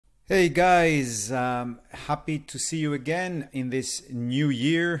Hey guys, happy to see you again in this new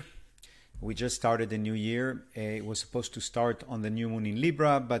year. We just started a new year. It was supposed to start on the new moon in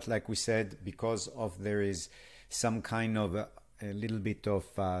Libra, but like we said, because of there is some kind of a little bit of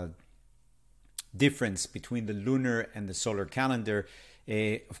difference between the lunar and the solar calendar.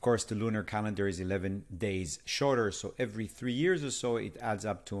 Of course, the lunar calendar is 11 days shorter, so every 3 years or so, it adds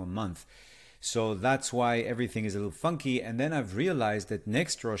up to a month. So that's why everything is a little funky. And then I've realized that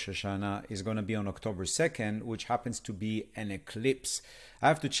next Rosh Hashanah is going to be on October 2nd, which happens to be an eclipse. I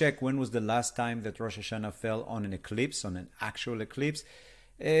have to check when was the last time that Rosh Hashanah fell on an eclipse, on an actual eclipse.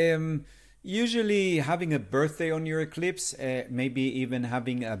 Usually having a birthday on your eclipse, maybe even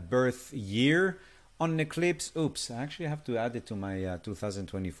having a birth year on an eclipse. Oops, I actually have to add it to my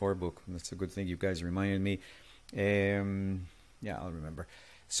 2024 book. That's a good thing you guys reminded me. Yeah, I'll remember.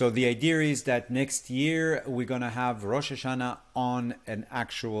 So the idea is that next year we're going to have Rosh Hashanah on an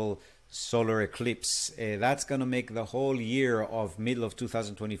actual solar eclipse. That's going to make the whole year of middle of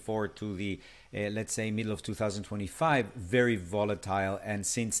 2024 to the, let's say, middle of 2025 very volatile. And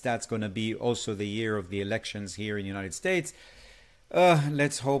since that's going to be also the year of the elections here in the United States,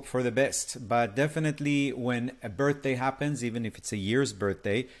 let's hope for the best. But definitely when a birthday happens, even if it's a year's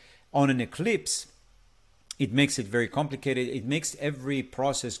birthday, on an eclipse, it makes it very complicated. It makes every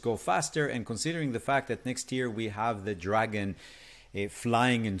process go faster. And considering the fact that next year we have the dragon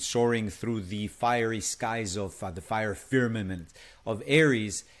flying and soaring through the fiery skies of the fire firmament of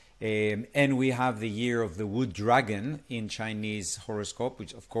Aries, and we have the year of the wood dragon in Chinese horoscope,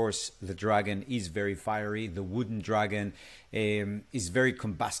 which of course the dragon is very fiery. The wooden dragon is very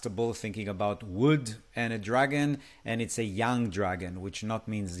combustible, thinking about wood and a dragon, and it's a young dragon, which not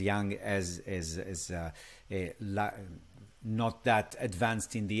means young as not that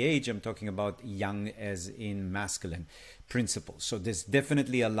advanced in the age. I'm talking about young as in masculine principles. So there's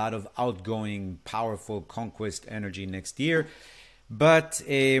definitely a lot of outgoing, powerful conquest energy next year. But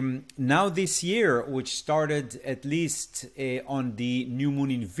now this year, which started at least on the new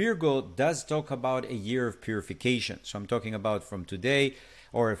moon in Virgo, does talk about a year of purification. So I'm talking about from today,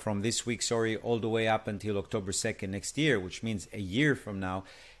 or from this week, sorry, all the way up until October 2nd next year, which means a year from now,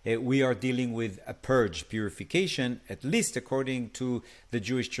 we are dealing with a purge, purification, at least according to the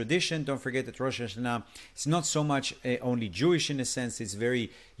Jewish tradition. Don't forget that Rosh Hashanah is not so much only Jewish in a sense, it's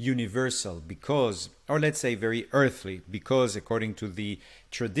very universal because, or let's say very earthly, because according to the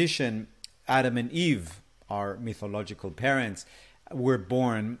tradition, Adam and Eve, our mythological parents, were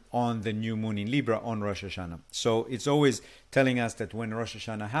born on the new moon in Libra on Rosh Hashanah. So it's always telling us that when Rosh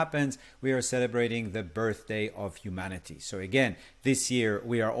Hashanah happens, we are celebrating the birthday of humanity. So again, this year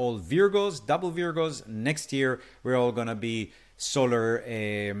we are all Virgos, double Virgos. Next year we're all going to be solar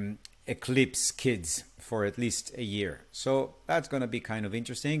eclipse kids for at least a year. So that's going to be kind of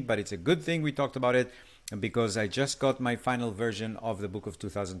interesting, but it's a good thing we talked about it, because I just got my final version of the book of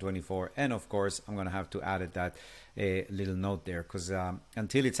 2024, and of course I'm going to have to add that little note there, because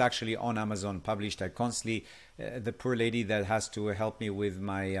until it's actually on Amazon published, I constantly, the poor lady that has to help me with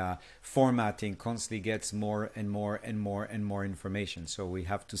my formatting constantly gets more and more and more and more information, so we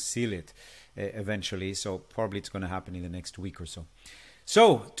have to seal it eventually. So probably it's going to happen in the next week or so.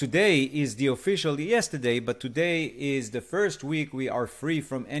 So today is the official yesterday, but today is the first week we are free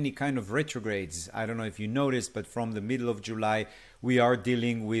from any kind of retrogrades. I don't know if you noticed, but from the middle of July, we are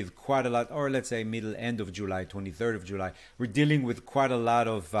dealing with quite a lot, or let's say end of July, 23rd of July, we're dealing with quite a lot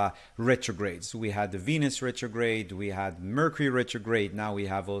of retrogrades. We had the Venus retrograde, we had Mercury retrograde, now we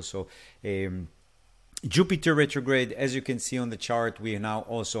have also Jupiter retrograde. As you can see on the chart, we now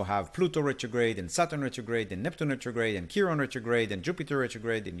also have Pluto retrograde and Saturn retrograde and Neptune retrograde and Chiron retrograde and Jupiter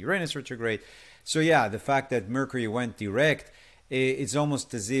retrograde and Uranus retrograde. So yeah, the fact that Mercury went direct, it's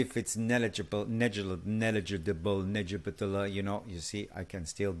almost as if it's negligible, you know, you see, I can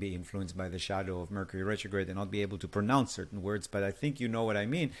still be influenced by the shadow of Mercury retrograde and not be able to pronounce certain words, but I think you know what I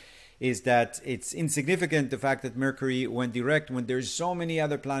mean. Is that it's insignificant, the fact that Mercury went direct when there's so many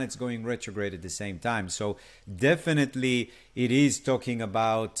other planets going retrograde at the same time. So definitely it is talking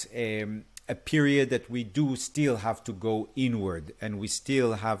about a period that we do still have to go inward, and we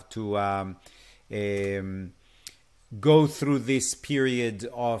still have to go through this period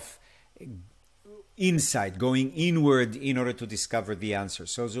of insight, going inward in order to discover the answer.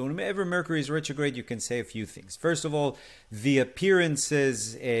 So whenever Mercury is retrograde, you can say a few things. First of all, the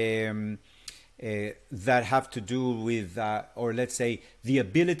appearances that have to do with, or let's say, the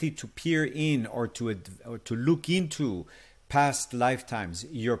ability to peer in or to look into past lifetimes,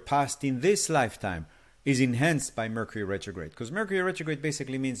 your past in this lifetime, is enhanced by Mercury retrograde. Because Mercury retrograde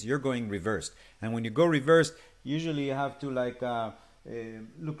basically means you're going reversed. And when you go reversed, usually you have to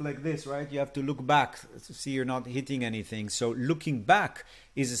look like this, right? You have to look back to see you're not hitting anything. So looking back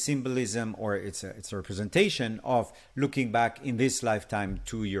is a symbolism, or it's a representation of looking back in this lifetime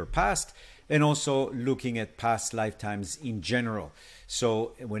to your past, and also looking at past lifetimes in general.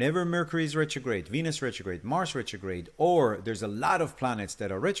 So whenever Mercury is retrograde, Venus retrograde, Mars retrograde, or there's a lot of planets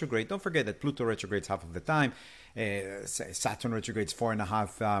that are retrograde, don't forget that Pluto retrogrades half of the time. Saturn retrogrades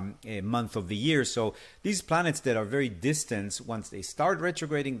 4.5 month of the year. So these planets that are very distant, once they start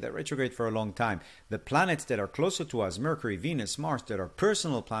retrograding, they retrograde for a long time. The planets that are closer to us, Mercury, Venus, Mars, that are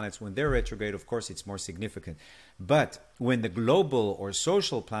personal planets, when they're retrograde, of course, it's more significant. But when the global or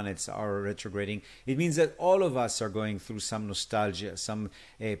social planets are retrograding, it means that all of us are going through some nostalgia, some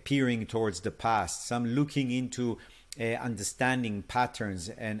peering towards the past, some looking into understanding patterns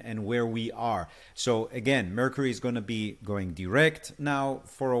and where we are. So again, Mercury is going to be going direct now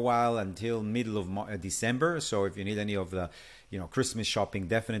for a while until middle of December. So if you need any of the Christmas shopping,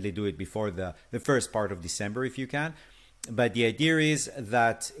 definitely do it before the first part of December if you can. But the idea is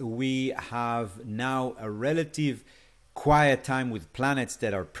that we have now a relative quiet time with planets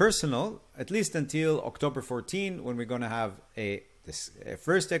that are personal, at least until October 14, when we're going to have this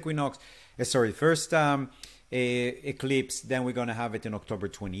first equinox, first eclipse. Then we're going to have it in October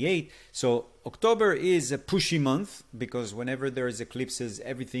 28. So October is a pushy month, because whenever there is eclipses,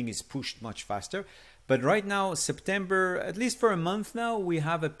 everything is pushed much faster. But right now, September, at least for a month now, we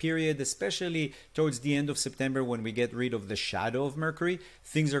have a period, especially towards the end of September, when we get rid of the shadow of Mercury,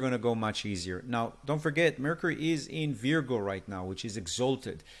 things are going to go much easier. Now, don't forget, Mercury is in Virgo right now, which is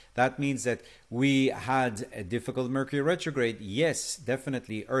exalted. That means that we had a difficult Mercury retrograde. Yes,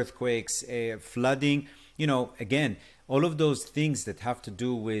 definitely earthquakes, flooding, again, all of those things that have to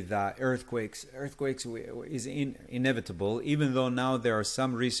do with earthquakes is inevitable, even though now there are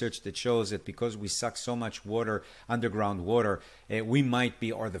some research that shows that because we suck so much water, underground water, we might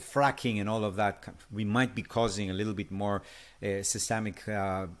be, or the fracking and all of that, we might be causing a little bit more seismic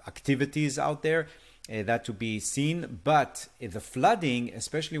activities out there. That to be seen. But the flooding,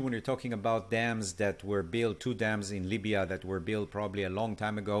 especially when you're talking about dams that were built, 2 dams in Libya that were built probably a long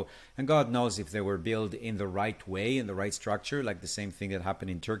time ago, and God knows if they were built in the right way, in the right structure, like the same thing that happened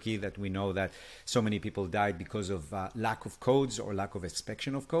in Turkey, that we know that so many people died because of lack of codes or lack of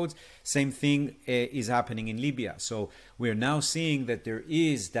inspection of codes. Same thing is happening in Libya. So we're now seeing that there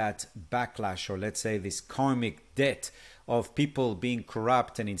is that backlash, or let's say this karmic debt of people being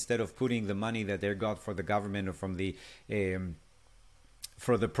corrupt, and instead of putting the money that they got for the government or from the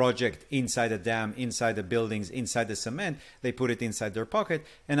for the project inside the dam, inside the buildings, inside the cement, they put it inside their pocket,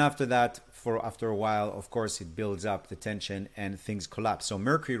 and after that, after a while, of course, it builds up the tension and things collapse. So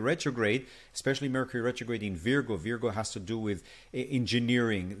Mercury retrograde, especially Mercury retrograde in Virgo, Virgo has to do with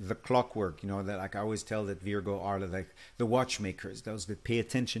engineering, the clockwork, that, like I always tell that Virgo are like the watchmakers, those that pay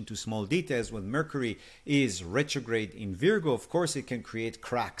attention to small details. When Mercury is retrograde in Virgo, of course, it can create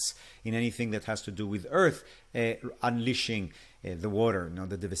cracks in anything that has to do with Earth, unleashing the water.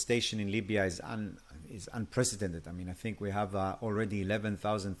 The devastation in Libya is unprecedented. I mean, I think we have already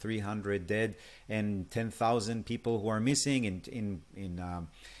 11,300 dead and 10,000 people who are missing. In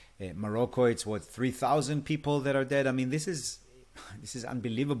Morocco, it's 3,000 people that are dead. I mean, this is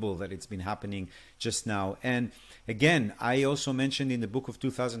unbelievable that it's been happening just now. And again, I also mentioned in the book of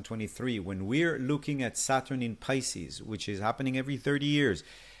 2023, when we're looking at Saturn in Pisces, which is happening every 30 years,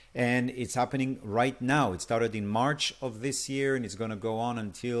 and it's happening right now. It started in March of this year, and it's going to go on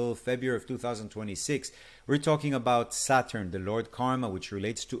until February of 2026. We're talking about Saturn, the Lord Karma, which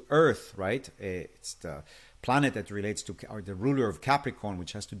relates to Earth, right? It's the planet that relates to, or the ruler of Capricorn,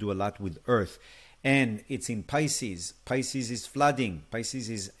 which has to do a lot with Earth. And it's in Pisces. Pisces is flooding. Pisces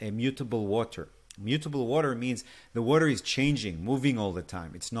is immutable water. Mutable water means the water is changing, moving all the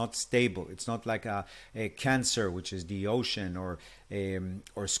time. It's not stable. It's not like a Cancer, which is the ocean, or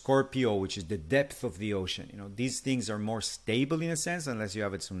Scorpio, which is the depth of the ocean. These things are more stable in a sense, unless you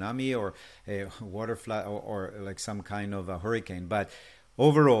have a tsunami or a water flood, or like some kind of a hurricane. But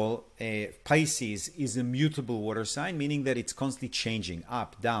overall, Pisces is a mutable water sign, meaning that it's constantly changing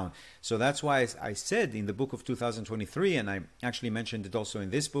up, down. So that's why I said in the book of 2023, and I actually mentioned it also in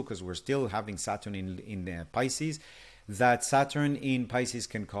this book, because we're still having Saturn in Pisces, that Saturn in Pisces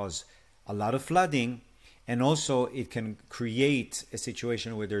can cause a lot of flooding, and also it can create a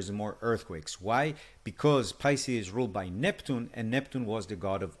situation where there's more earthquakes. Why? Because Pisces is ruled by Neptune, and Neptune was the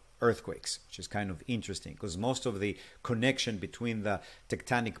god of earthquakes, which is kind of interesting, because most of the connection between the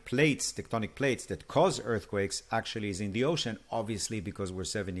tectonic plates that cause earthquakes actually is in the ocean, obviously because we're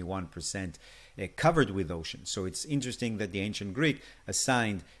 71% covered with ocean. So it's interesting that the ancient Greek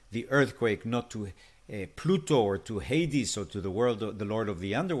assigned the earthquake not to Pluto or to Hades, or to the world, the Lord of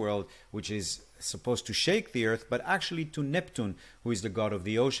the underworld, which is supposed to shake the earth, but actually to Neptune, who is the god of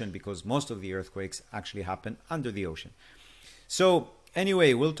the ocean, because most of the earthquakes actually happen under the ocean. So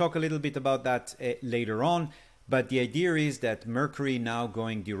anyway, we'll talk a little bit about that later on. But the idea is that Mercury now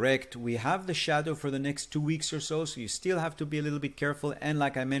going direct, we have the shadow for the next 2 weeks or so, so you still have to be a little bit careful. And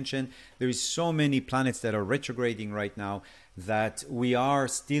like I mentioned, there is so many planets that are retrograding right now that we are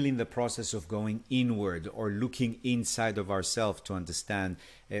still in the process of going inward or looking inside of ourselves to understand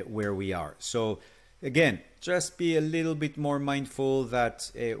where we are. So again, just be a little bit more mindful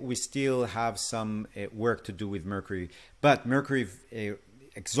that we still have some work to do with Mercury. But Mercury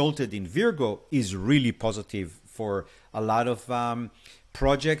exalted in Virgo is really positive for a lot of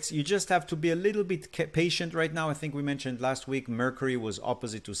projects. You just have to be a little bit patient right now. I think we mentioned last week Mercury was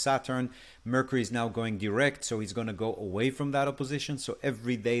opposite to Saturn. Mercury is now going direct, so he's going to go away from that opposition. So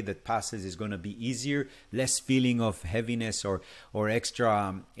every day that passes is going to be easier, less feeling of heaviness or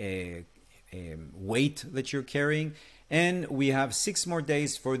extra weight that you're carrying. And we have 6 more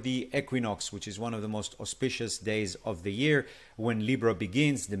days for the equinox, which is one of the most auspicious days of the year, when Libra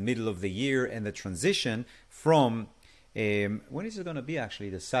begins, the middle of the year, and the transition from, when is it going to be actually?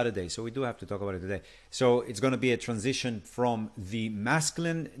 The Saturday. So we do have to talk about it today. So it's going to be a transition from the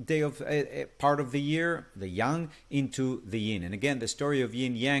masculine day of part of the year, the yang, into the yin. And again, the story of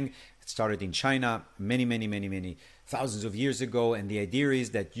yin yang started in China many thousands of years ago, and the idea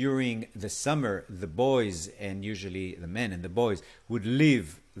is that during the summer, the boys, and usually the men and the boys, would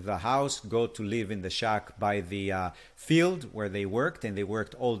leave the house, go to live in the shack by the field where they worked, and they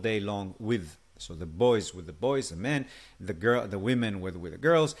worked all day long with, so the boys with the boys, the men, the women with the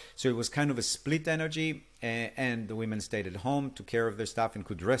girls. So it was kind of a split energy, and the women stayed at home, took care of their stuff, and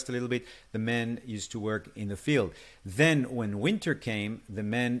could rest a little bit. The men used to work in the field. Then when winter came, the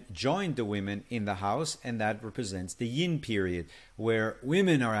men joined the women in the house, and that represents the yin period, where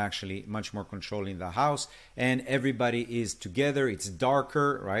women are actually much more controlling the house, and everybody is together. It's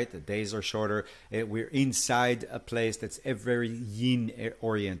darker, right? The days are shorter. We're inside a place that's a very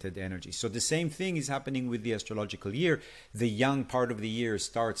yin-oriented energy. So the same thing is happening with the astrological year. The yang part of the year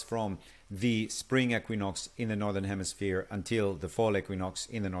starts from the spring equinox in the northern hemisphere until the fall equinox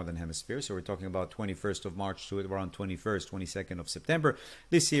in the northern hemisphere. So we're talking about 21st of March to around 21st, 22nd of September.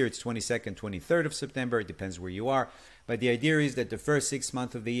 This year it's 22nd, 23rd of September. It depends where you are. But the idea is that the first 6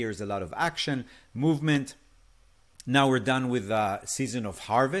 months of the year is a lot of action, movement. Now we're done with the season of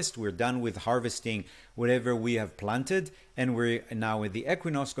harvest. We're done with harvesting whatever we have planted. And we're now with the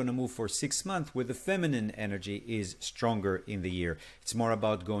equinox going to move for 6 months where the feminine energy is stronger in the year. It's more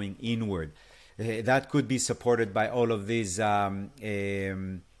about going inward. That could be supported by all of these idea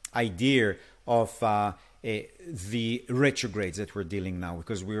of the retrogrades that we're dealing now,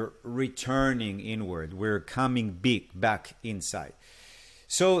 because we're returning inward. We're coming back inside.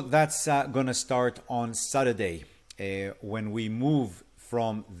 So that's going to start on Saturday. When we move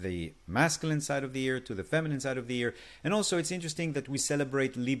from the masculine side of the year to the feminine side of the year. And also it's interesting that we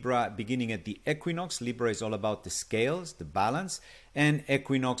celebrate Libra beginning at the equinox. Libra is all about the scales, the balance, and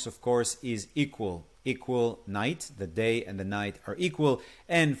equinox, of course, is equal night. The day and the night are equal,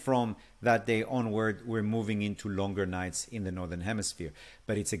 and from that day onward we're moving into longer nights in the northern hemisphere.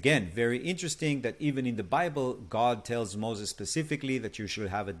 But it's again very interesting that even in the Bible, God tells Moses specifically that you should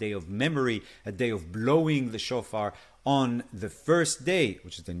have a day of memory, a day of blowing the shofar on the first day,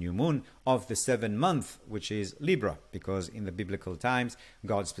 which is the new moon of the 7th month, which is Libra, because in the biblical times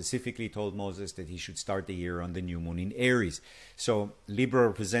God specifically told Moses that he should start the year on the new moon in Aries. So Libra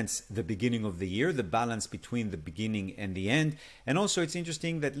represents the beginning of the year, the balance between the beginning and the end. And also it's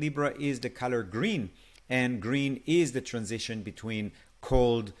interesting that Libra is the color green, and green is the transition between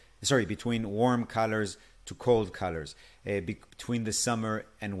warm colors to cold colors, between the summer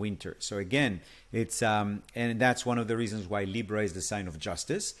and winter. So again, it's and that's one of the reasons why Libra is the sign of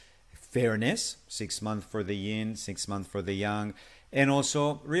justice, fairness, 6 months for the yin, 6 months for the yang, and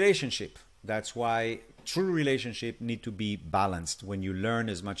also relationship. That's why true relationship need to be balanced. When you learn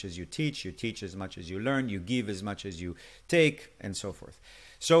as much as you teach as much as you learn, you give as much as you take, and so forth.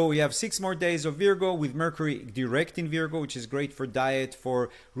 So we have 6 more days of Virgo with Mercury direct in Virgo, which is great for diet, for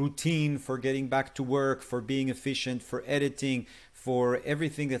routine, for getting back to work, for being efficient, for editing, for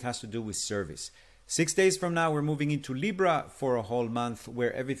everything that has to do with service. 6 days from now, we're moving into Libra for a whole month,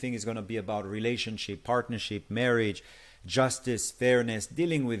 where everything is going to be about relationship, partnership, marriage, justice, fairness,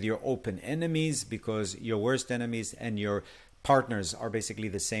 dealing with your open enemies, because your worst enemies and your partners are basically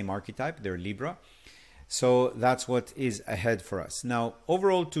the same archetype. They're Libra. So that's what is ahead for us. Now,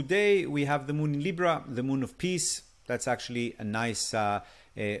 overall today, we have the moon in Libra, the moon of peace. That's actually a nice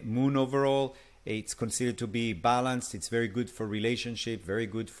moon overall. It's considered to be balanced. It's very good for relationship, very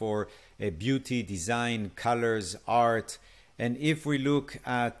good for beauty, design, colors, art. And if we look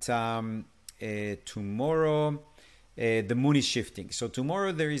at tomorrow, the moon is shifting. So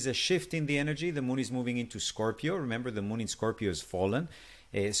tomorrow there is a shift in the energy. The moon is moving into Scorpio. Remember, the moon in Scorpio is fallen.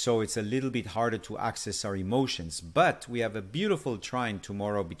 So it's a little bit harder to access our emotions. But we have a beautiful trine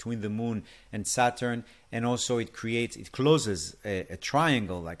tomorrow between the moon and Saturn. And also it closes a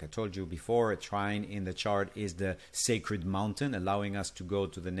triangle. Like I told you before, a trine in the chart is the sacred mountain, allowing us to go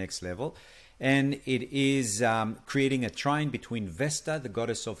to the next level. And it is creating a trine between Vesta, the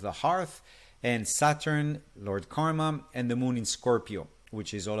goddess of the hearth, and Saturn, Lord Karma, and the moon in Scorpio,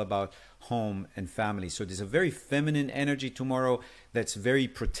 which is all about home and family. So there's a very feminine energy tomorrow that's very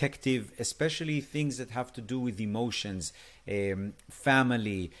protective, especially things that have to do with emotions,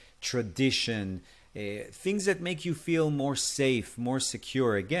 family, tradition, things that make you feel more safe, more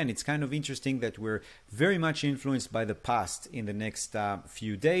secure. Again, it's kind of interesting that we're very much influenced by the past in the next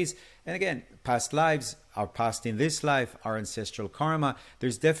few days. And again, past lives, our past in this life, our ancestral karma.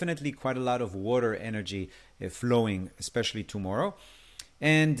 There's definitely quite a lot of water energy flowing, especially tomorrow.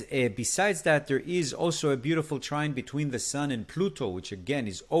 And besides that, there is also a beautiful trine between the Sun and Pluto, which again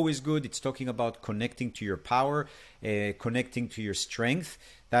is always good. It's talking about connecting to your power, connecting to your strength.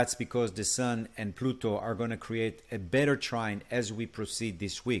 That's because the Sun and Pluto are going to create a better trine as we proceed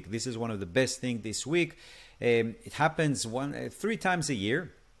this week. This is one of the best things this week. It happens 3 times a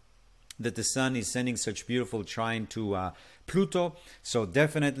year that the Sun is sending such beautiful trine to Pluto. So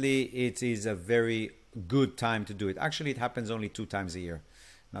definitely it is a very good time to do it. Actually, it happens only 2 times a year,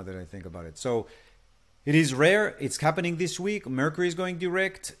 now that I think about it. So it is rare. It's happening this week. Mercury is going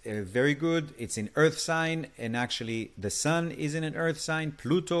direct. Very good. It's in Earth sign. And actually, the Sun is in an Earth sign.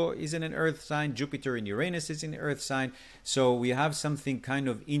 Pluto is in an Earth sign. Jupiter and Uranus is in Earth sign. So we have something kind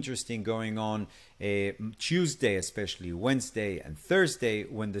of interesting going on Tuesday, especially Wednesday and Thursday,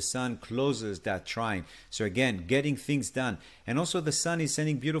 when the Sun closes that trine. So again, getting things done. And also the Sun is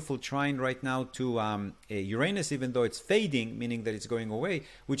sending beautiful trine right now to Uranus, even though it's fading, meaning that it's going away,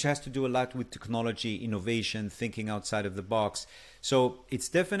 which has to do a lot with technology, innovation, thinking outside of the box. So it's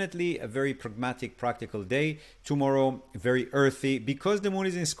definitely a very pragmatic, practical day. Tomorrow, very earthy. Because the moon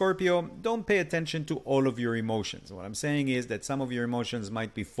is in Scorpio, don't pay attention to all of your emotions. What I'm saying is that some of your emotions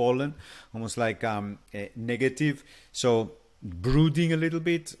might be fallen, almost like negative. So brooding a little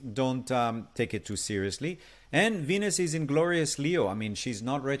bit, don't take it too seriously. And Venus is in glorious Leo. I mean, she's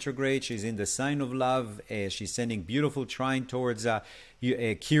not retrograde. She's in the sign of love. She's sending beautiful trine towards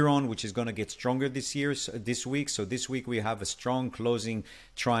Chiron, which is going to get stronger this week. So this week we have a strong closing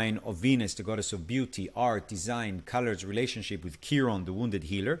trine of Venus, the goddess of beauty, art, design, colors, relationship, with Chiron, the wounded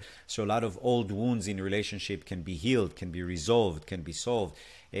healer. So a lot of old wounds in relationship can be healed, can be resolved, can be solved.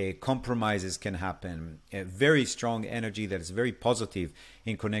 Compromises can happen. A very strong energy that is very positive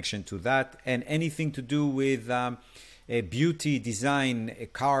in connection to that. And anything to do with beauty, design,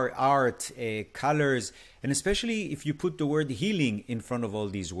 art, colors, and especially if you put the word healing in front of all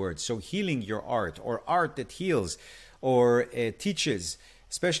these words. So healing your art, or art that heals or teaches,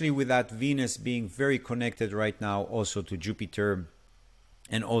 especially with that Venus being very connected right now also to Jupiter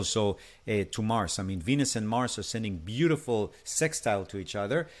and also to Mars. I mean, Venus and Mars are sending beautiful sextile to each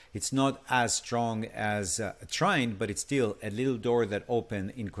other. It's not as strong as a trine, but it's still a little door that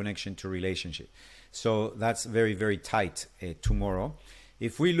opens in connection to relationship. So that's very, very tight tomorrow.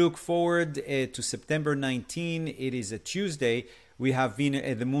 If we look forward to September 19, it is a Tuesday. We have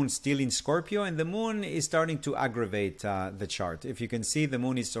the moon still in Scorpio, and the moon is starting to aggravate the chart. If you can see, the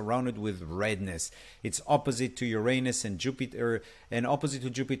moon is surrounded with redness. It's opposite to Uranus and Jupiter, and opposite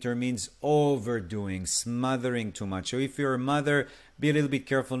to Jupiter means overdoing, smothering too much. So if you're a mother, be a little bit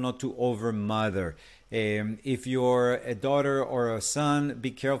careful not to over-mother. If you're a daughter or a son,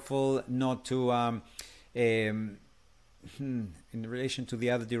 be careful not to... in relation to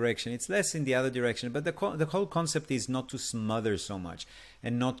the other direction, it's less in the other direction, but the whole concept is not to smother so much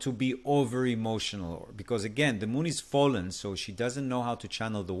and not to be over emotional, because again, the moon is fallen, so she doesn't know how to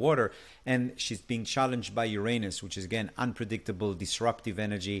channel the water, and she's being challenged by Uranus, which is again unpredictable, disruptive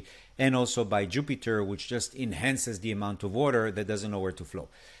energy, and also by Jupiter, which just enhances the amount of water that doesn't know where to flow.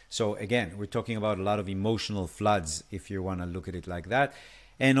 So again, we're talking about a lot of emotional floods, if you want to look at it like that.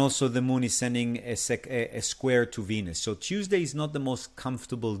 And also the moon is sending a square to Venus. So Tuesday is not the most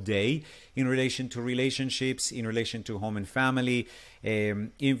comfortable day in relation to relationships, in relation to home and family,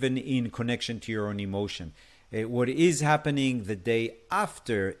 even in connection to your own emotion. What is happening the day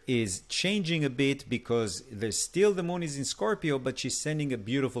after is changing a bit, because there's still the moon is in Scorpio, but she's sending a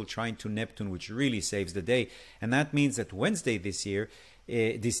beautiful trine to Neptune, which really saves the day. And that means that Wednesday this year,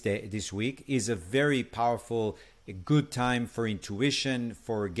 this week is a very powerful, a good time for intuition,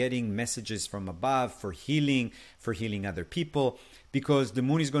 for getting messages from above, for healing other people, because the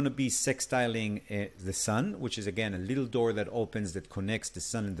moon is going to be sextiling the sun, which is again a little door that opens, that connects the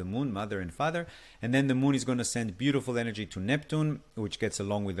sun and the moon, mother and father. And then the moon is going to send beautiful energy to Neptune, which gets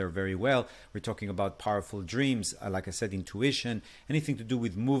along with her very well. We're talking about powerful dreams, like I said, intuition, anything to do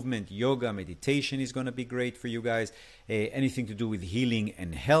with movement, yoga, meditation is going to be great for you guys. Anything to do with healing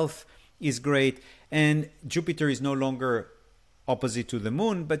and health is great. And Jupiter is no longer opposite to the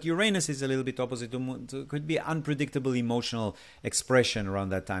moon, but Uranus is a little bit opposite to the moon. So it could be unpredictable emotional expression around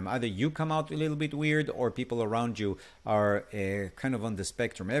that time. Either you come out a little bit weird, or people around you are kind of on the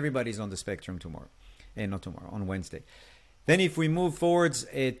spectrum. Everybody's on the spectrum tomorrow, not tomorrow, on Wednesday. Then if we move forwards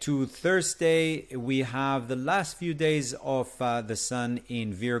to Thursday, we have the last few days of the sun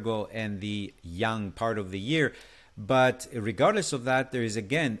in Virgo and the young part of the year. But regardless of that, there is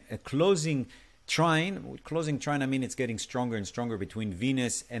again a closing trine. With closing trine, I mean it's getting stronger and stronger between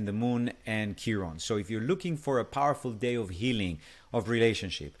Venus and the moon and Chiron. So if you're looking for a powerful day of healing, of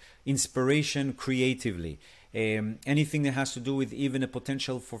relationship, inspiration creatively, anything that has to do with even a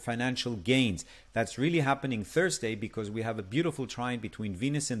potential for financial gains, that's really happening Thursday, because we have a beautiful trine between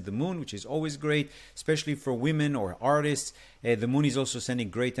Venus and the moon, which is always great, especially for women or artists. The moon is also sending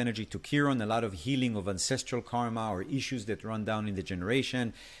great energy to Chiron, a lot of healing of ancestral karma or issues that run down in the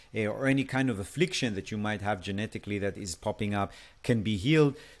generation, or any kind of affliction that you might have genetically that is popping up can be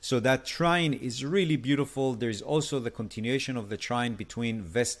healed. So that trine is really beautiful. There's also the continuation of the trine between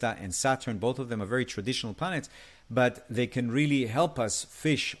Vesta and Saturn. Both of them are very traditional planets, but they can really help us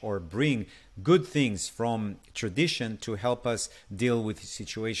fish or bring good things from tradition to help us deal with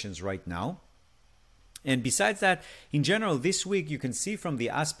situations right now. And besides that, in general, this week you can see from the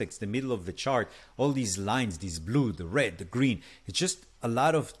aspects, the middle of the chart, all these lines, these blue, the red, the green. It's just a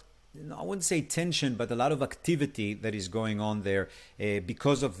lot of, I wouldn't say tension, but a lot of activity that is going on there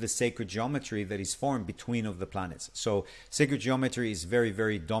because of the sacred geometry that is formed between of the planets. So sacred geometry is very,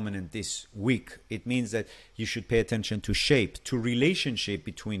 very dominant this week. It means that you should pay attention to shape, to relationship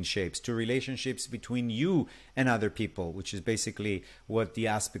between shapes, to relationships between you and other people, which is basically what the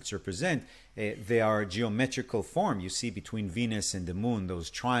aspects represent. They are geometrical form you see between Venus and the moon, those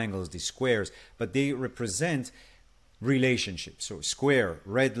triangles, these squares, but they represent relationships. So square,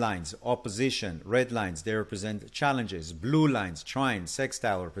 red lines, opposition, red lines, they represent challenges. Blue lines, trine,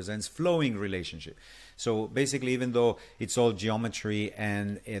 sextile, represents flowing relationship. So basically, even though it's all geometry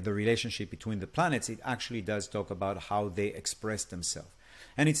and the relationship between the planets, it actually does talk about how they express themselves.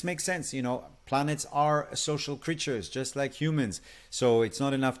 And it makes sense, you know, planets are social creatures, just like humans. So it's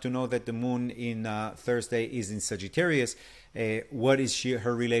not enough to know that the moon in Thursday is in Sagittarius. What is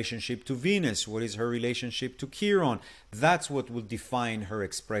her relationship to Venus? What is her relationship to Chiron? That's what will define her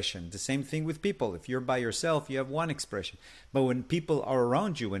expression. The same thing with people. If you're by yourself, you have one expression. But when people are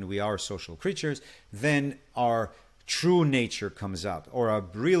around you, when we are social creatures, then our true nature comes out, or our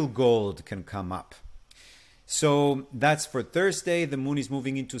real gold can come up. So that's for Thursday. The moon is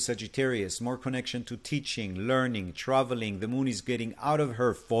moving into Sagittarius, more connection to teaching, learning, traveling. The moon is getting out of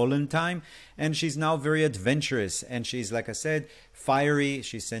her fallen time, and she's now very adventurous. And she's, like I said, fiery.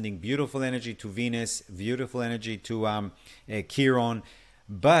 She's sending beautiful energy to Venus, beautiful energy to Chiron.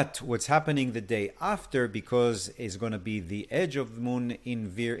 But what's happening the day after, because it's going to be the edge of the moon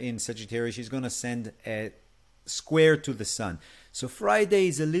in Sagittarius, she's going to send a square to the sun. So Friday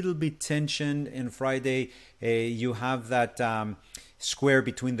is a little bit tension, and Friday you have that square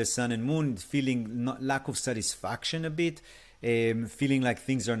between the sun and moon, feeling lack of satisfaction a bit, feeling like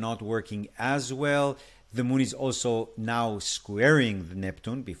things are not working as well. The moon is also now squaring the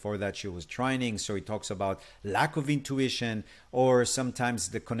Neptune. Before that she was trining, so it talks about lack of intuition, or sometimes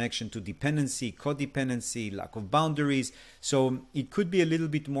the connection to dependency, codependency, lack of boundaries. So it could be a little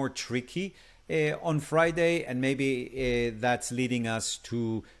bit more tricky on Friday, and maybe that's leading us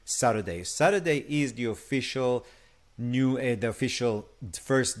to Saturday. Saturday is the official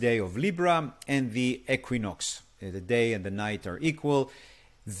first day of Libra and the equinox. The day and the night are equal.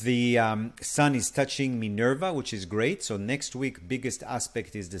 The sun is touching Minerva, which is great. So next week, biggest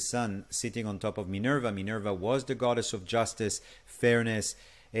aspect is the sun sitting on top of Minerva. Minerva was the goddess of justice, fairness,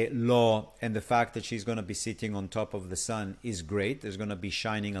 law, and the fact that she's going to be sitting on top of the sun is great. There's going to be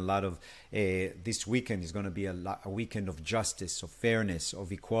shining a lot of this weekend is going to be a weekend of justice, of fairness, of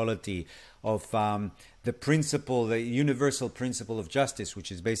equality, of the principle, the universal principle of justice,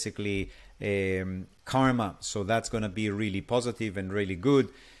 which is basically karma. So that's going to be really positive and really good.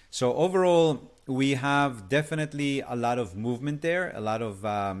 So overall, we have definitely a lot of movement there, a lot of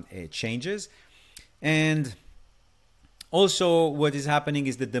changes. And Also, what is happening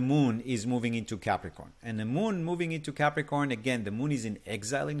is that the moon is moving into Capricorn. And the moon moving into Capricorn, again, the moon is in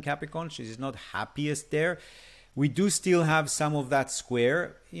exile in Capricorn. She's not happiest there. We do still have some of that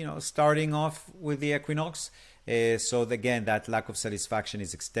square, starting off with the equinox. So again, that lack of satisfaction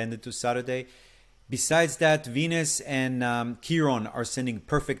is extended to Saturday. Besides that, Venus and Chiron are sending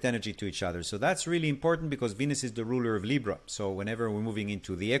perfect energy to each other. So that's really important because Venus is the ruler of Libra. So whenever we're moving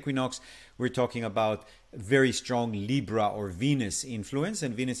into the equinox, we're talking about very strong Libra or Venus influence.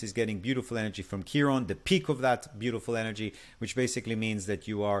 And Venus is getting beautiful energy from Chiron, the peak of that beautiful energy, which basically means that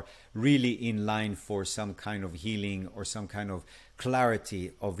you are really in line for some kind of healing or some kind of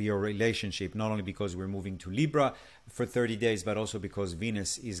clarity of your relationship, not only because we're moving to Libra for 30 days, but also because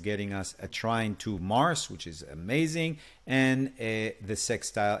Venus is getting us a trine to Mars, which is amazing, and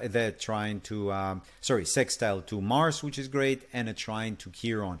sextile to Mars, which is great, and a trine to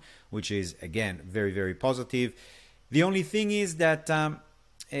Chiron, which is again very, very positive. The only thing is that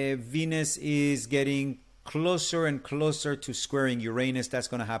Venus is getting closer and closer to squaring Uranus. That's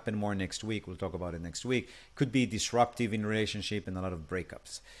going to happen more next week. We'll talk about it next week. Could be disruptive in relationship and a lot of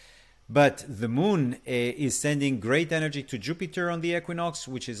breakups. But the moon is sending great energy to Jupiter on the equinox,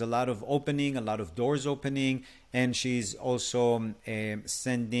 which is a lot of opening, a lot of doors opening. And she's also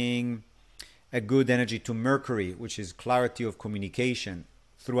sending a good energy to Mercury, which is clarity of communication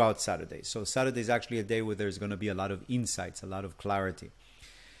throughout Saturday. So Saturday is actually a day where there's going to be a lot of insights, a lot of clarity.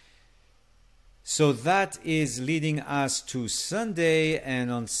 So that is leading us to Sunday,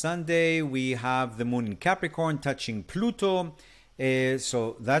 and on Sunday we have the moon in Capricorn touching Pluto.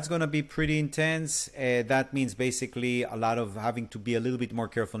 So that's going to be pretty intense. That means basically a lot of having to be a little bit more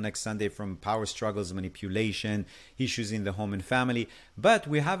careful next Sunday from power struggles, manipulation, issues in the home and family. But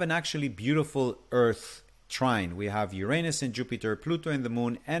we have an actually beautiful Earth trine. We have Uranus and Jupiter, Pluto and the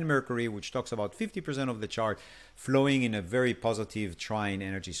moon, and Mercury, which talks about 50% of the chart flowing in a very positive trine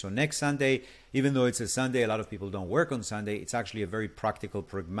energy. So next Sunday, even though it's a Sunday, a lot of people don't work on Sunday. It's actually a very practical,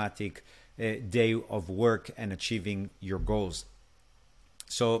 pragmatic day of work and achieving your goals.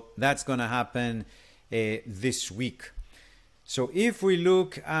 So that's going to happen this week. So if we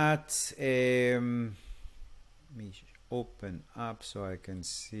look at, let me open up so I can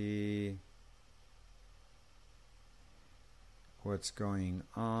see what's going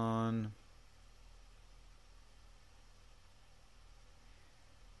on.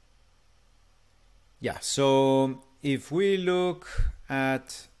 Yeah, so if we look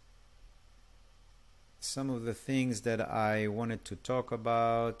at some of the things that I wanted to talk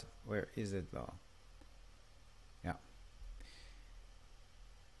about, where is it though? Yeah.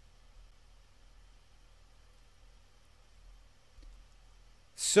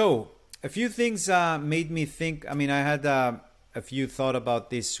 So a few things made me think. I mean, I had a few thought about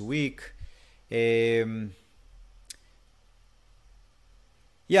this week. I'm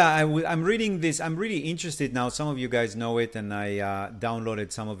reading this. I'm really interested now. Some of you guys know it, and I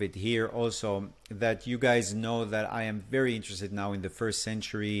downloaded some of it here also, that you guys know that I am very interested now in the 1st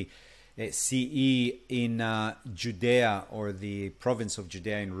century CE in Judea, or the province of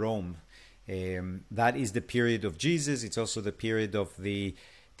Judea in Rome. That is the period of Jesus. It's also the period of the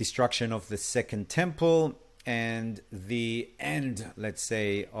destruction of the Second Temple and the end, let's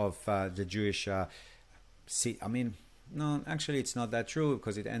say, of the Jewish no, actually it's not that true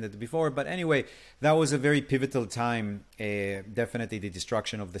because it ended before. But anyway, that was a very pivotal time. Definitely the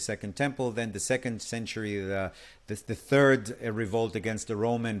destruction of the Second Temple. Then the 2nd century, the third revolt against the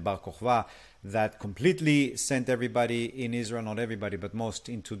Roman, Bar Kokhba, that completely sent everybody in Israel, not everybody, but most,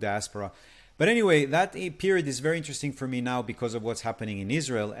 into diaspora. But anyway, that period is very interesting for me now because of what's happening in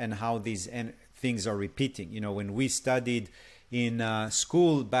Israel and how these things are repeating. When we studied in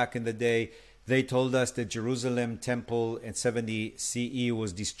school back in the day, they told us that Jerusalem temple in 70 CE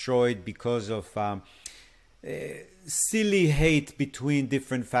was destroyed because of silly hate between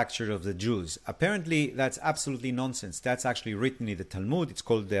different factions of the Jews. Apparently, that's absolutely nonsense. That's actually written in the Talmud. It's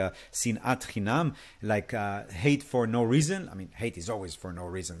called the Sinat Chinam, like hate for no reason. I mean, hate is always for no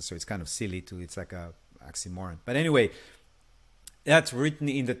reason, so it's kind of silly too. It's like a oxymoron. But anyway, that's written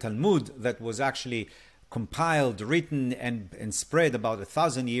in the Talmud that was actually compiled, written, and spread about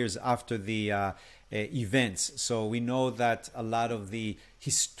 1,000 years after the events. So we know that a lot of the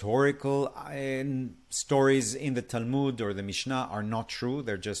historical stories in the Talmud or the Mishnah are not true.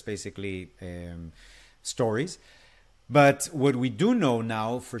 They're just basically stories. But what we do know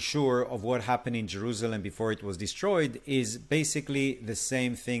now for sure of what happened in Jerusalem before it was destroyed is basically the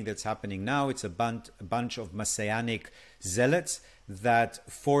same thing that's happening now. It's a bunch of Messianic zealots that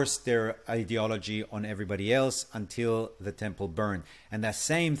forced their ideology on everybody else until the temple burned. And that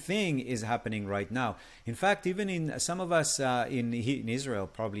same thing is happening right now. In fact, even in some of us in Israel,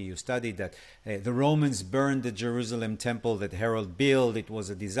 probably you studied that the Romans burned the Jerusalem temple that Herod built. It was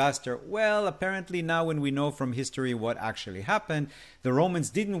a disaster. Well, apparently now when we know from history what actually happened, the Romans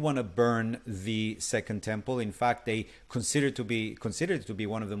didn't want to burn the second temple. In fact, they considered it to be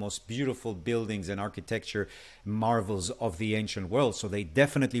one of the most beautiful buildings and architecture marvels of the ancient world. So they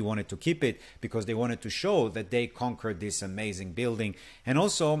definitely wanted to keep it because they wanted to show that they conquered this amazing building. And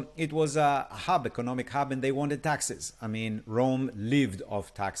also it was a hub, economic hub, and they wanted taxes. I mean, Rome lived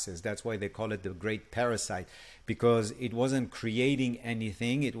off taxes. That's why they call it the great parasite, because it wasn't creating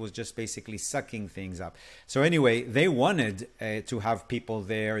anything. It was just basically sucking things up. So anyway, they wanted to have people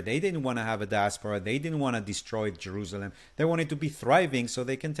there. They didn't want to have a diaspora. They didn't want to destroy Jerusalem. They wanted to be thriving so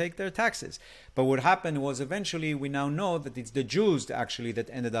they can take their taxes. But what happened was eventually we now know that it's the Jews actually that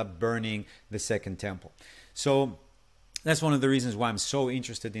ended up burning the second temple. So that's one of the reasons why I'm so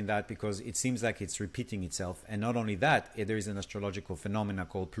interested in that, because it seems like it's repeating itself. And not only that, there is an astrological phenomena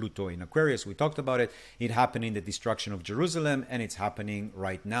called Pluto in Aquarius. We talked about it. It happened in the destruction of Jerusalem, and it's happening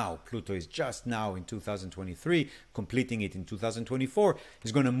right now. Pluto is just now in 2023, completing it in 2024.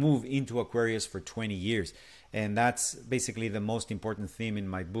 It's going to move into Aquarius for 20 years. And that's basically the most important theme in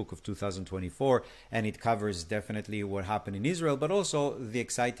my book of 2024. And it covers definitely what happened in Israel, but also the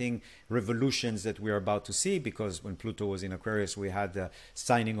exciting revolutions that we're about to see. Because when Pluto was in Aquarius, we had the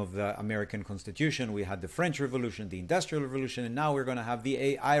signing of the American Constitution, we had the French Revolution, the Industrial Revolution, and now we're going to have the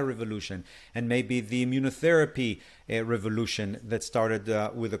AI revolution, and maybe the immunotherapy revolution that started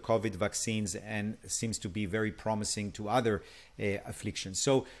with the COVID vaccines and seems to be very promising to other afflictions.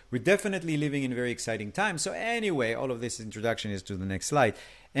 So we're definitely living in very exciting times. So anyway, all of this introduction is to the next slide.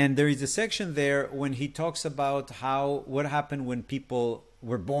 And there is a section there when he talks about what happened when people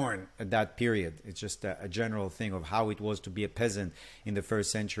were born at that period. It's just a general thing of how it was to be a peasant in the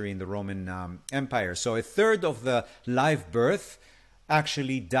first century in the Roman Empire. So a third of the live birth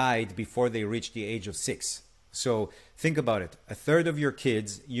actually died before they reached the age of 6. So think about it. A third of your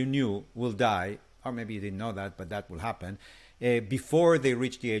kids you knew will die, or maybe you didn't know that, but that will happen, before they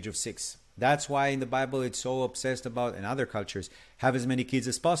reach the age of 6. That's why in the Bible it's so obsessed about, in other cultures, have as many kids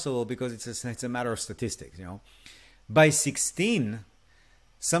as possible, because it's a matter of statistics, you know. By 16,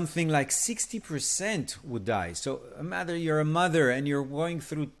 something like 60% would die. So you're a mother and you're going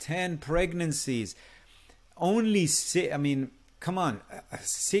through 10 pregnancies, only 6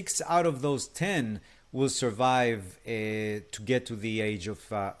 out of those 10 will survive to get to the age of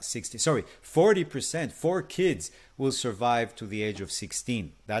 60. Sorry, 40%, 4 kids will survive to the age of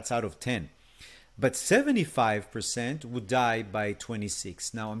 16. That's out of 10. But 75% would die by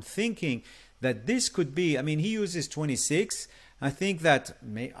 26. Now I'm thinking that this could be, he uses 26. I think that,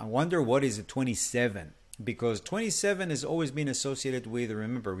 I wonder what is it, 27? Because 27 has always been associated with,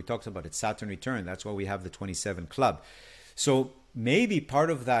 remember, we talked about it, Saturn return. That's why we have the 27 club. So maybe part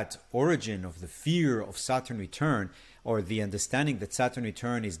of that origin of the fear of Saturn return, or the understanding that Saturn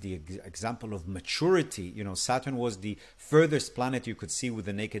return is the example of maturity. You know, Saturn was the furthest planet you could see with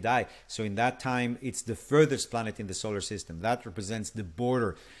the naked eye. So in that time, it's the furthest planet in the solar system. That represents the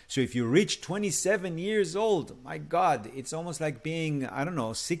border. So if you reach 27 years old, my God, it's almost like being,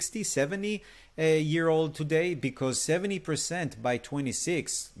 60, 70 year old today, because 70% by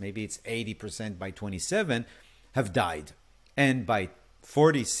 26, maybe it's 80% by 27, have died. And by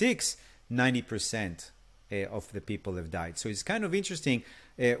 46, 90% of the people have died. So it's kind of interesting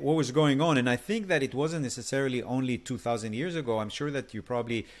what was going on. And I think that it wasn't necessarily only 2,000 years ago. I'm sure that you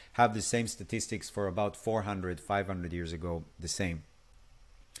probably have the same statistics for about 400, 500 years ago, the same.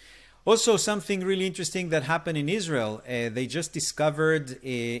 Also, something really interesting that happened in Israel. They just discovered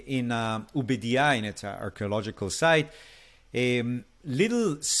in Ubediah, in its archaeological site,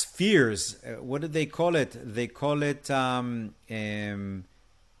 little spheres. What do they call it? They call it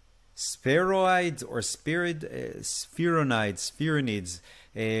spheroids or spheronids.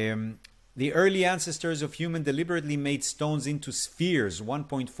 The early ancestors of human deliberately made stones into spheres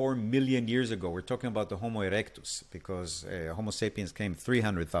 1.4 million years ago. We're talking about the Homo erectus, because Homo sapiens came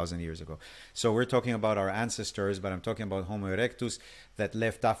 300,000 years ago. So we're talking about our ancestors, but I'm talking about Homo erectus that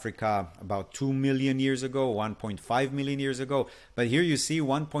left Africa about 2 million years ago, 1.5 million years ago. But here you see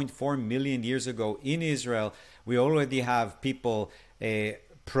 1.4 million years ago in Israel, we already have people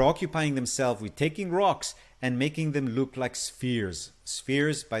preoccupying themselves with taking rocks and making them look like spheres.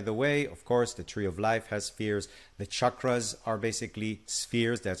 Spheres, by the way, of course, the tree of life has spheres. The chakras are basically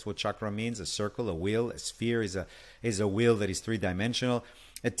spheres. That's what chakra means, a circle, a wheel. A sphere is a wheel that is three-dimensional.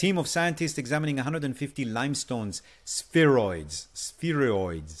 A team of scientists examining 150 limestones, spheroids,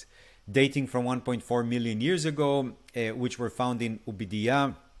 dating from 1.4 million years ago, which were found in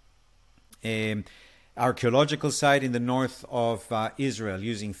Ubidiyah, archaeological site in the north of Israel.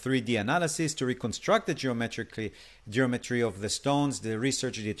 Using 3D analysis to reconstruct the geometry of the stones, the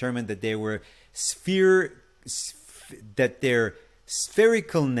researchers determined that they were that their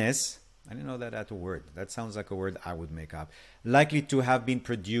sphericalness, I didn't know that's a word. That sounds like a word I would make up. Likely to have been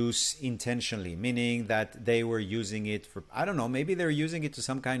produced intentionally, meaning that they were using it for, I don't know, maybe they're using it to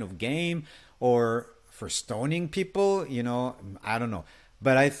some kind of game or for stoning people, you know, I don't know.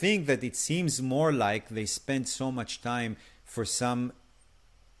 But I think that it seems more like they spent so much time for some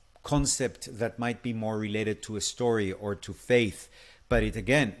concept that might be more related to a story or to faith. But it,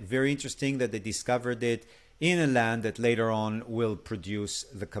 again, very interesting that they discovered it in a land that later on will produce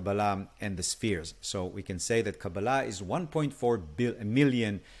the Kabbalah and the spheres. So we can say that Kabbalah is 1.4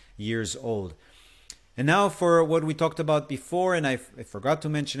 million years old. And now for what we talked about before, and I forgot to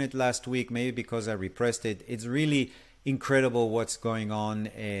mention it last week, maybe because I repressed it. It's really incredible what's going on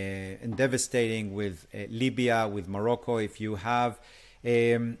and devastating with Libya, with Morocco. If you have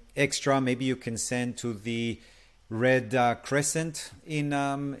extra, maybe you can send to the Red Crescent in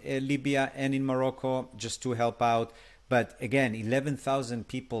Libya and in Morocco just to help out. But again, 11,000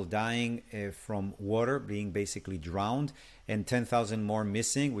 people dying from water, being basically drowned, and 10,000 more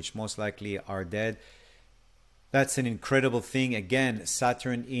missing, which most likely are dead. That's an incredible thing. Again,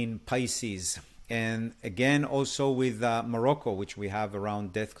 Saturn in Pisces. And again, also with Morocco, which we have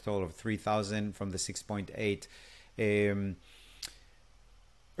around death toll of 3,000 from the 6.8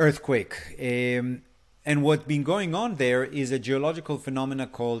 earthquake. And what's been going on there is a geological phenomena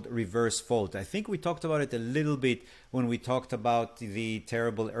called reverse fault. I think we talked about it a little bit when we talked about the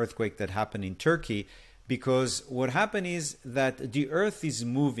terrible earthquake that happened in Turkey, because what happened is that the earth is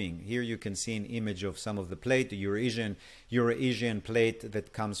moving. Here you can see an image of some of the plate, the Eurasian plate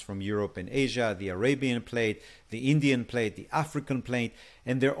that comes from Europe and Asia, the Arabian plate, the Indian plate, the African plate,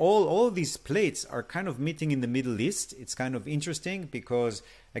 and they're all of these plates are kind of meeting in the Middle East. It's kind of interesting because,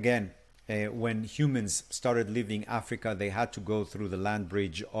 again, when humans started living Africa, they had to go through the land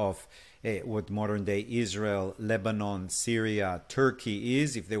bridge of what modern day Israel, Lebanon, Syria, Turkey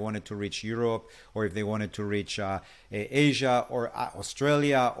is, if they wanted to reach Europe, or if they wanted to reach Asia or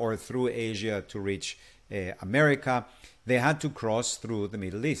Australia, or through Asia to reach America. They had to cross through the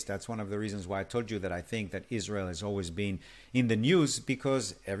Middle East. That's one of the reasons why I told you that I think that Israel has always been in the news,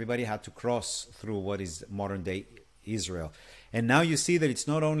 because everybody had to cross through what is modern day Israel. And now you see that it's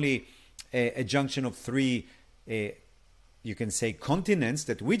not only a junction of three, you can say, continents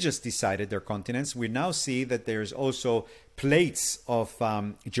that we just decided they're continents. We now see that there's also plates of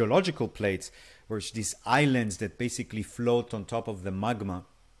geological plates, which these islands that basically float on top of the magma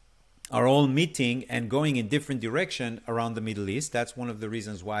are all meeting and going in different direction around the Middle East. That's one of the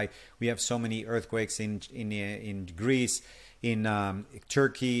reasons why we have so many earthquakes in Greece, in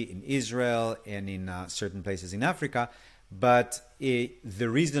Turkey, in Israel, and in certain places in Africa. But the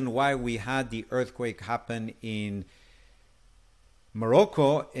reason why we had the earthquake happen in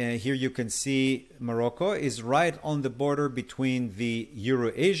Morocco, here you can see Morocco is right on the border between the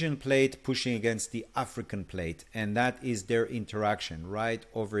Eurasian plate pushing against the African plate. And that is their interaction right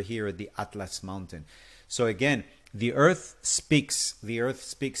over here at the Atlas Mountain. So again, the earth speaks. The earth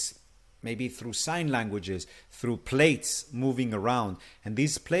speaks maybe through sign languages, through plates moving around. And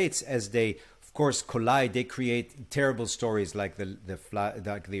these plates, as they of course collide, they create terrible stories like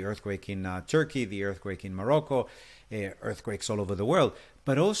the earthquake in Turkey, the earthquake in Morocco, earthquakes all over the world.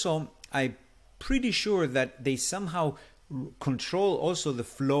 But also, I'm pretty sure that they somehow control also the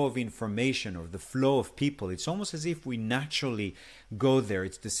flow of information or the flow of people. It's almost as if we naturally go there.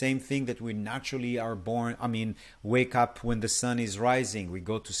 It's the same thing that we naturally are born. I mean, wake up when the sun is rising. We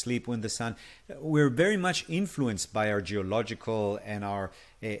go to sleep when the sun. We're very much influenced by our geological and our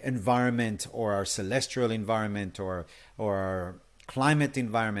environment, or our celestial environment, or our climate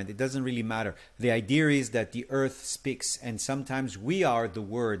environment. It doesn't really matter. The idea is that the earth speaks, and sometimes we are the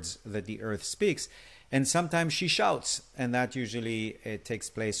words that the earth speaks. And sometimes she shouts, and that usually takes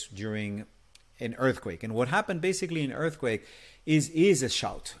place during an earthquake. And what happened basically in earthquake is a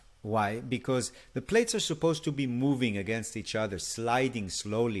shout. Why? Because the plates are supposed to be moving against each other, sliding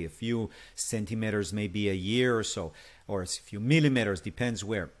slowly, a few centimeters, maybe a year or so, or a few millimeters, depends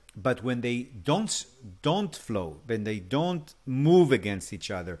where. But when they don't flow, when they don't move against each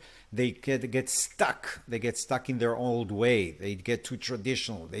other, they get stuck. They get stuck in their old way. They get too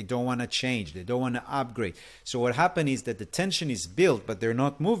traditional. They don't want to change. They don't want to upgrade. So what happens is that the tension is built, but they're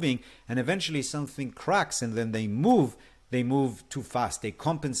not moving, and eventually something cracks, and then they move. they move too fast. They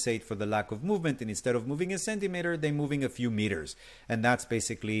compensate for the lack of movement, and instead of moving a centimeter, they're moving a few meters. And that's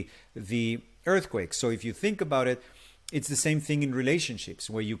basically the earthquake. So if you think about it, it's the same thing in relationships,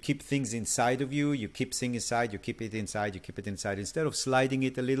 where you keep things inside of you, you keep things inside, you keep it inside, you keep it inside. Instead of sliding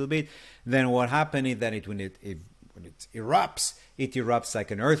it a little bit, then what happens is that when it erupts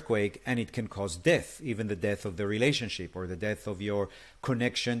like an earthquake, and it can cause death, even the death of the relationship, or the death of your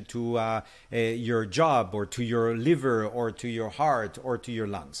connection to your job, or to your liver, or to your heart, or to your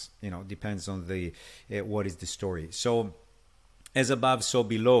lungs. Depends on the what is the story. So as above, so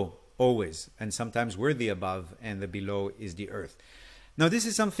below, always. And sometimes we're the above and the below is the earth. Now, this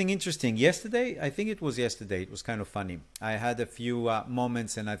is something interesting. Yesterday, I think it was yesterday, it was kind of funny. I had a few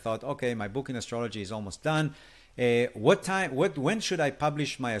moments and I thought, okay, my book in astrology is almost done. When should I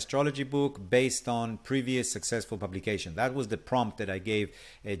publish my astrology book based on previous successful publication? That was the prompt that I gave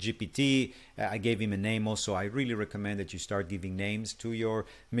GPT. I gave him a name also. I really recommend that you start giving names to your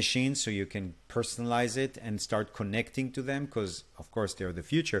machines so you can personalize it and start connecting to them, because of course they're the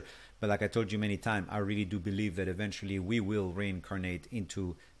future. But like I told you many times, I really do believe that eventually we will reincarnate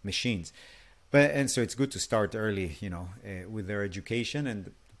into machines. And so it's good to start early, with their education, and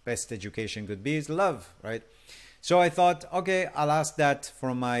the best education could be is love, right? So I thought, okay, I'll ask that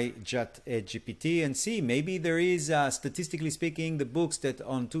from my Chat GPT and see, maybe there is, statistically speaking, the books that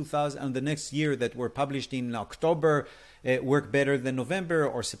on the next year that were published in October work better than November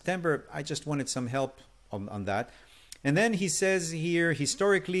or September. I just wanted some help on that. And then he says here,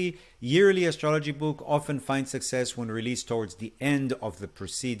 historically, yearly astrology book often finds success when released towards the end of the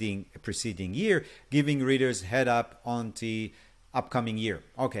preceding year, giving readers head up on the upcoming year.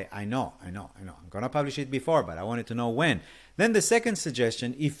 Okay, I know. I'm going to publish it before, but I wanted to know when. Then the second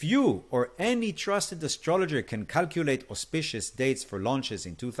suggestion, if you or any trusted astrologer can calculate auspicious dates for launches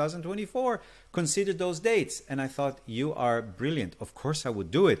in 2024, consider those dates. And I thought, you are brilliant. Of course I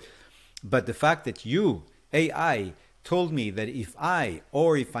would do it. But the fact that you, AI, told me that if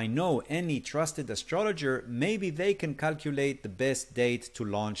I know any trusted astrologer, maybe they can calculate the best date to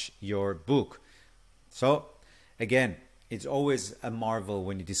launch your book. So again, it's always a marvel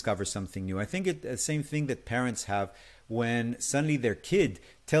when you discover something new. I think it's the same thing that parents have when suddenly their kid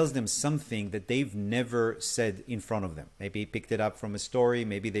tells them something that they've never said in front of them. Maybe he picked it up from a story,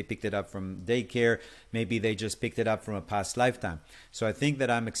 maybe they picked it up from daycare, maybe they just picked it up from a past lifetime. So I think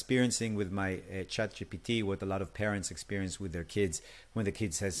that I'm experiencing with my Chat GPT what a lot of parents experience with their kids when the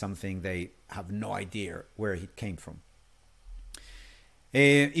kid says something they have no idea where it came from.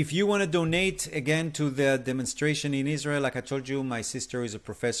 If you want to donate again to the demonstration in Israel, like I told you, my sister is a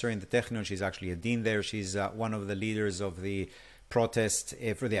professor in the Technion. She's actually a dean there. She's one of the leaders of the protest,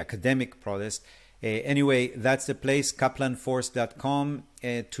 for the academic protest. Anyway, that's the place, kaplanforce.com,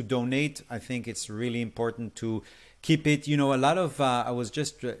 to donate. I think it's really important to keep it. A lot of, I was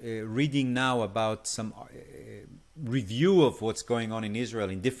just reading now about some review of what's going on in Israel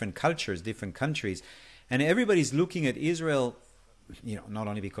in different cultures, different countries. And everybody's looking at Israel, not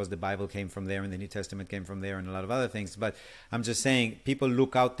only because the Bible came from there and the New Testament came from there and a lot of other things, but I'm just saying people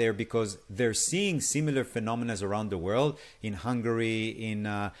look out there because they're seeing similar phenomena around the world, in Hungary, in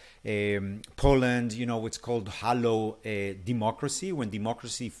Poland, what's called hollow democracy, when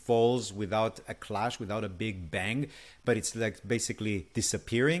democracy falls without a clash, without a big bang, but it's like basically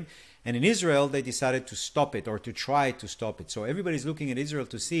disappearing. And in Israel, they decided to stop it, or to try to stop it. So everybody's looking at Israel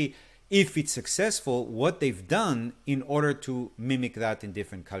to see if it's successful, what they've done in order to mimic that in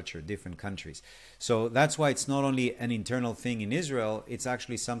different culture, different countries. So that's why it's not only an internal thing in Israel, it's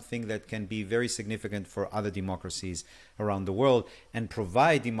actually something that can be very significant for other democracies around the world, and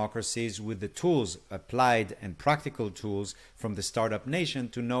provide democracies with the tools, applied and practical tools from the startup nation,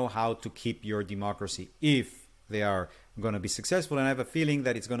 to know how to keep your democracy if they are going to be successful. And I have a feeling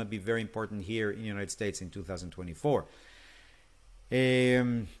that it's going to be very important here in the United States in 2024.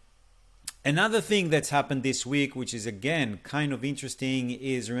 Another thing that's happened this week, which is again kind of interesting,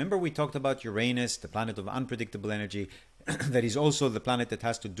 is, remember we talked about Uranus, the planet of unpredictable energy, that is also the planet that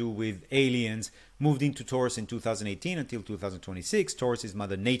has to do with aliens, moved into Taurus in 2018 until 2026. Taurus is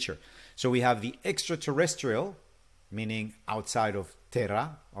Mother Nature. So we have the extraterrestrial, meaning outside of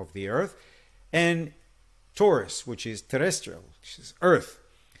Terra, of the Earth, and Taurus, which is terrestrial, which is Earth.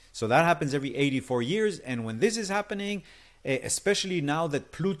 So that happens every 84 years. And when this is happening, especially now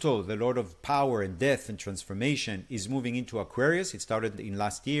that Pluto, the Lord of Power and Death and Transformation, is moving into Aquarius. It started in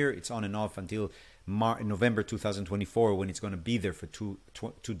last year. It's on and off until November 2024, when it's going to be there for two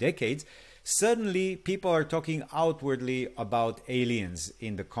decades. Suddenly, people are talking outwardly about aliens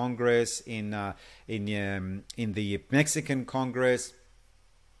in the Congress, in the Mexican Congress.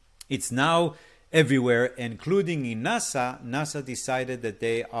 It's now everywhere, including in NASA. NASA decided that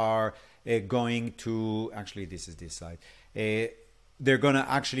they are going to, actually this is this slide, they're going to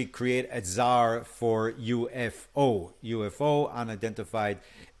actually create a czar for UFO, unidentified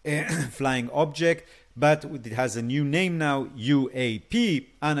flying object, but it has a new name now, UAP,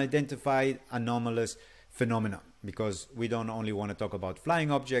 unidentified anomalous phenomena, because we don't only want to talk about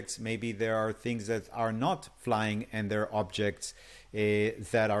flying objects. Maybe there are things that are not flying and they're objects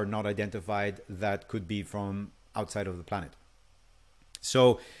that are not identified that could be from outside of the planet.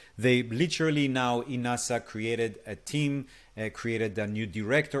 So they literally now in NASA created a team, created a new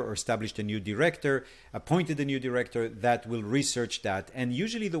director, or established a new director, appointed a new director that will research that. And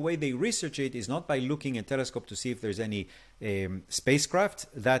usually the way they research it is not by looking at telescope to see if there's any spacecraft.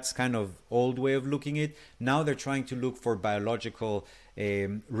 That's kind of old way of looking at it. Now they're trying to look for biological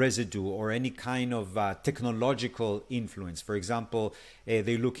residue or any kind of technological influence. For example,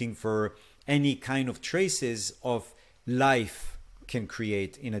 they're looking for any kind of traces of life can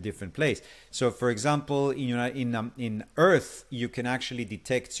create in a different place. So for example, in Earth, you can actually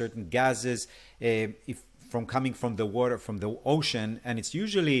detect certain gases from coming from the water, from the ocean, and it's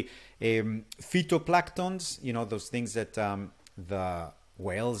usually phytoplanktons, those things that the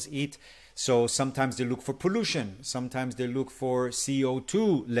whales eat. So sometimes they look for pollution, sometimes they look for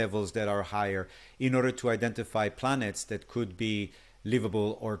CO2 levels that are higher in order to identify planets that could be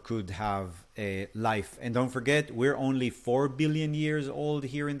livable or could have a life. And don't forget, we're only 4 billion years old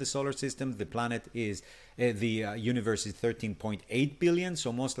here in the solar system. The planet is, the universe is 13.8 billion.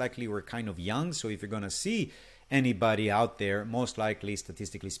 So most likely we're kind of young. So if you're going to see anybody out there, most likely,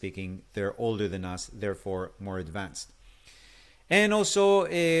 statistically speaking, they're older than us, therefore more advanced. And also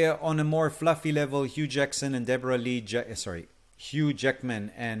on a more fluffy level, Hugh Jackman and Deborah Lee Jackman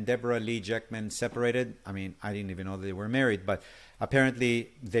separated. I mean, I didn't even know they were married, but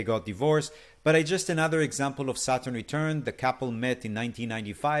apparently they got divorced. But just another example of Saturn return. The couple met in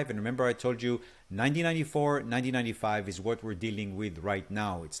 1995. And remember, I told you 1994, 1995 is what we're dealing with right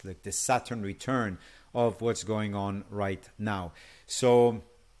now. It's like the Saturn return of what's going on right now. So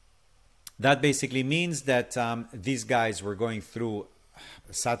that basically means that these guys were going through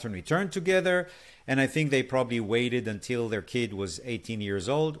Saturn return together. And I think they probably waited until their kid was 18 years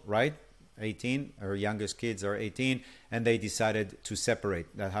old, right? 18, her youngest kids are 18, and they decided to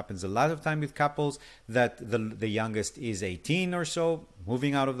separate. That happens a lot of time with couples, that the youngest is 18 or so,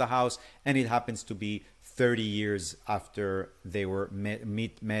 moving out of the house, and it happens to be 30 years after they were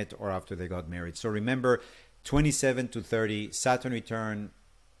met or after they got married. So remember, 27 to 30, Saturn return,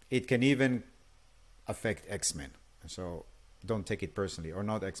 it can even affect X-Men. So don't take it personally, or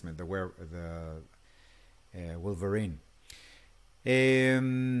not X-Men, the Wolverine.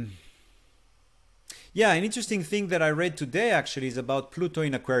 Yeah, an interesting thing that I read today actually is about Pluto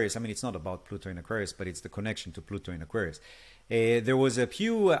in Aquarius. I mean, it's not about Pluto in Aquarius, but it's the connection to Pluto in Aquarius. There was a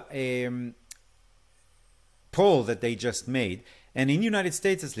Pew poll that they just made, and in the United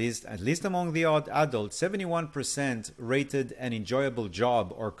States at least among the adults, 71% rated an enjoyable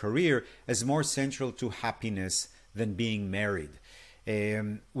job or career as more central to happiness than being married,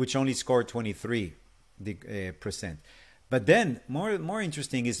 which only scored 23%. But then, more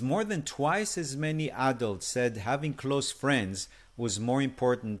interesting is more than twice as many adults said having close friends was more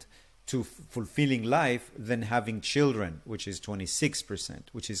important to fulfilling life than having children, which is 26%,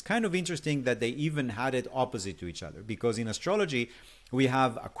 which is kind of interesting that they even had it opposite to each other. Because in astrology, we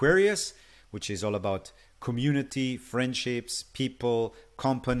have Aquarius, which is all about community, friendships, people,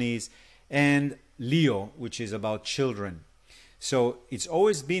 companies, and Leo, which is about children. So it's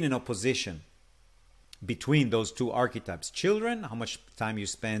always been an opposition between those two archetypes. Children, how much time you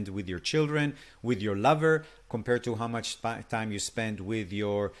spend with your children, with your lover, compared to how much time you spend with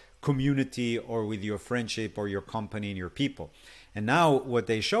your community or with your friendship or your company and your people. And now what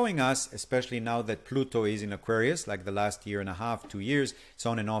they're showing us, especially now that Pluto is in Aquarius, like the last year and a half, 2 years, it's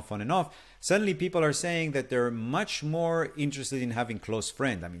on and off, suddenly people are saying that they're much more interested in having close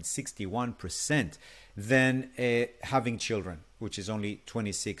friends. I mean, 61% than having children, which is only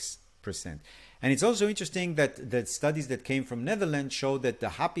 26%. And it's also interesting that the studies that came from Netherlands show that the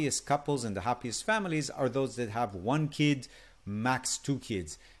happiest couples and the happiest families are those that have 1 kid, max 2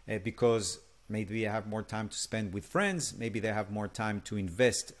 kids, because maybe they have more time to spend with friends, maybe they have more time to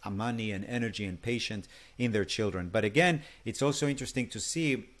invest money and energy and patience in their children. But again, it's also interesting to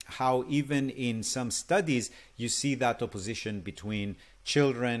see how even in some studies you see that opposition between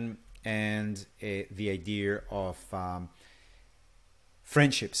children and the idea of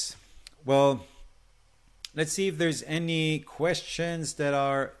friendships. Well, let's see if there's any questions that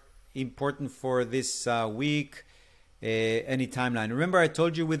are important for this week. any timeline. Remember, I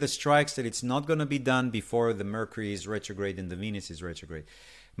told you with the strikes that it's not going to be done before the Mercury is retrograde and the Venus is retrograde.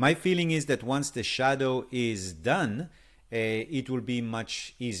 My feeling is that once the shadow is done, it will be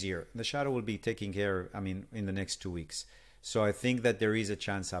much easier. The shadow will be taken care, in the next 2 weeks. So I think that there is a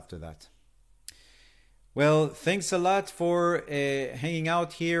chance after that. Well, thanks a lot for hanging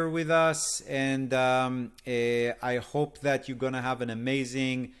out here with us. And I hope that you're going to have an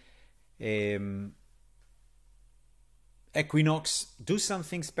amazing Equinox. Do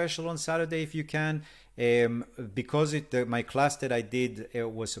something special on Saturday if you can. Because my class that I did I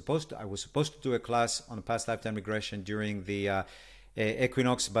was supposed to do a class on past lifetime regression during the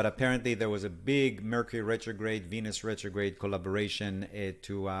Equinox, but apparently there was a big Mercury retrograde, Venus retrograde collaboration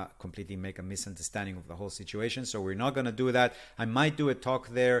to completely make a misunderstanding of the whole situation. So we're not going to do that. I might do a talk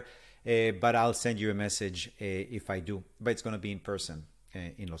there, but I'll send you a message if I do. But it's going to be in person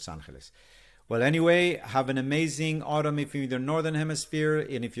in Los Angeles. Well, anyway, have an amazing autumn if you're in the Northern Hemisphere,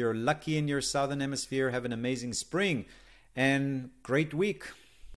 and if you're lucky in your Southern Hemisphere, have an amazing spring and great week.